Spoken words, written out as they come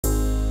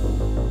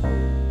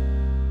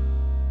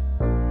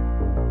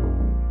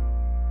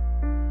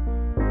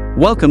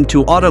Welcome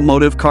to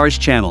Automotive Cars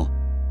channel.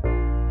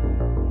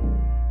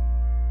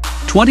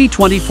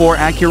 2024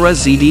 Acura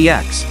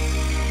ZDX.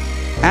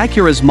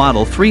 Acura's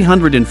model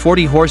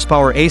 340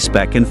 horsepower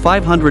A-Spec and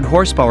 500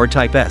 horsepower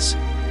Type S.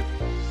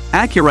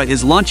 Acura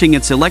is launching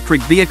its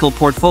electric vehicle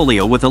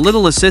portfolio with a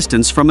little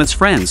assistance from its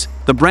friends.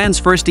 The brand's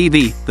first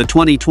EV, the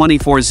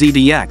 2024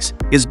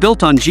 ZDX, is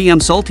built on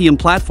GM's Ultium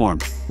platform,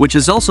 which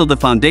is also the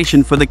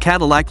foundation for the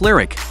Cadillac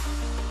Lyriq.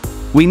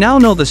 We now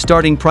know the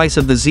starting price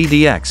of the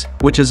ZDX,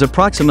 which is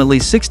approximately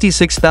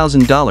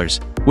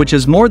 $66,000, which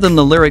is more than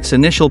the Lyriq's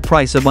initial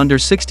price of under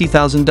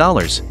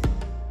 $60,000.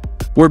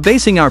 We're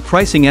basing our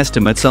pricing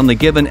estimates on the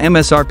given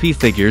MSRP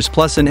figures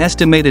plus an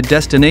estimated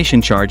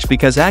destination charge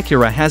because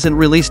Acura hasn't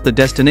released the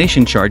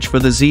destination charge for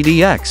the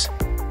ZDX.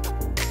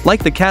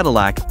 Like the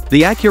Cadillac,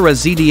 the Acura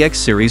ZDX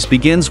series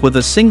begins with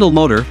a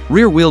single-motor,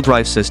 rear-wheel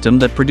drive system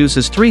that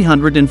produces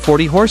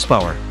 340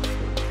 horsepower.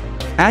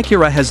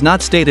 Acura has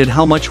not stated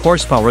how much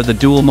horsepower the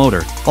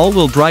dual-motor,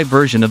 all-wheel drive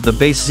version of the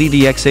base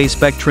ZDX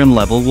A-Spec trim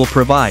level will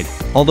provide,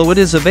 although it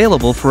is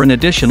available for an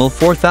additional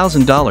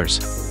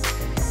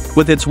 $4,000.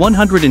 With its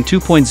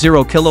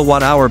 102.0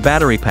 kWh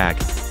battery pack,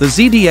 the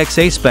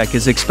ZDX A-Spec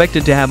is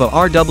expected to have a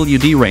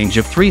RWD range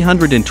of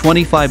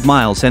 325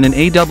 miles and an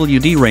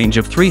AWD range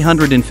of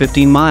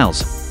 315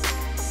 miles.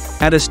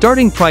 At a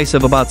starting price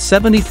of about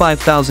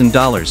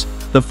 $75,000,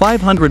 the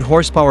 500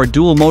 horsepower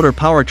dual-motor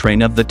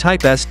powertrain of the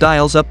Type S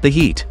dials up the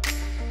heat.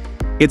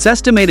 Its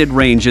estimated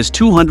range is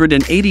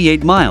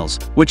 288 miles,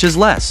 which is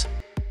less.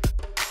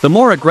 The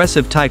more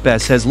aggressive Type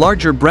S has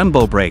larger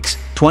Brembo brakes,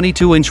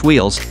 22-inch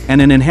wheels,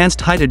 and an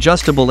enhanced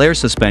height-adjustable air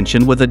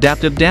suspension with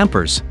adaptive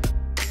dampers.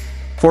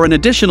 For an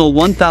additional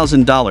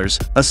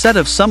 $1,000, a set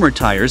of summer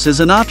tires is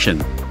an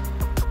option.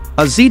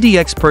 A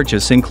ZDX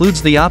purchase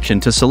includes the option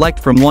to select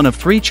from one of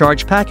 3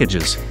 charge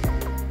packages.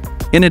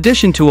 In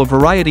addition to a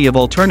variety of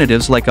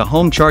alternatives like a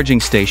home charging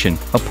station,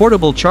 a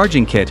portable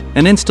charging kit,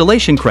 an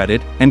installation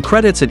credit, and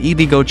credits at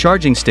EVgo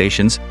charging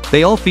stations,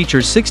 they all feature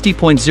 60.0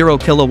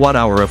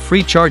 kWh of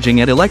free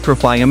charging at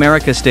Electrify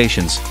America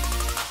stations.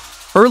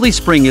 Early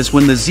spring is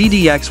when the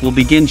ZDX will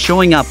begin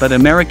showing up at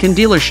American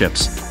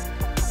dealerships.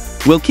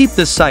 We'll keep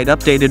this site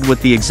updated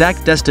with the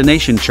exact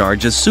destination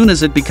charge as soon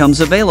as it becomes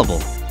available.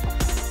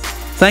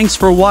 Thanks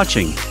for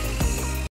watching.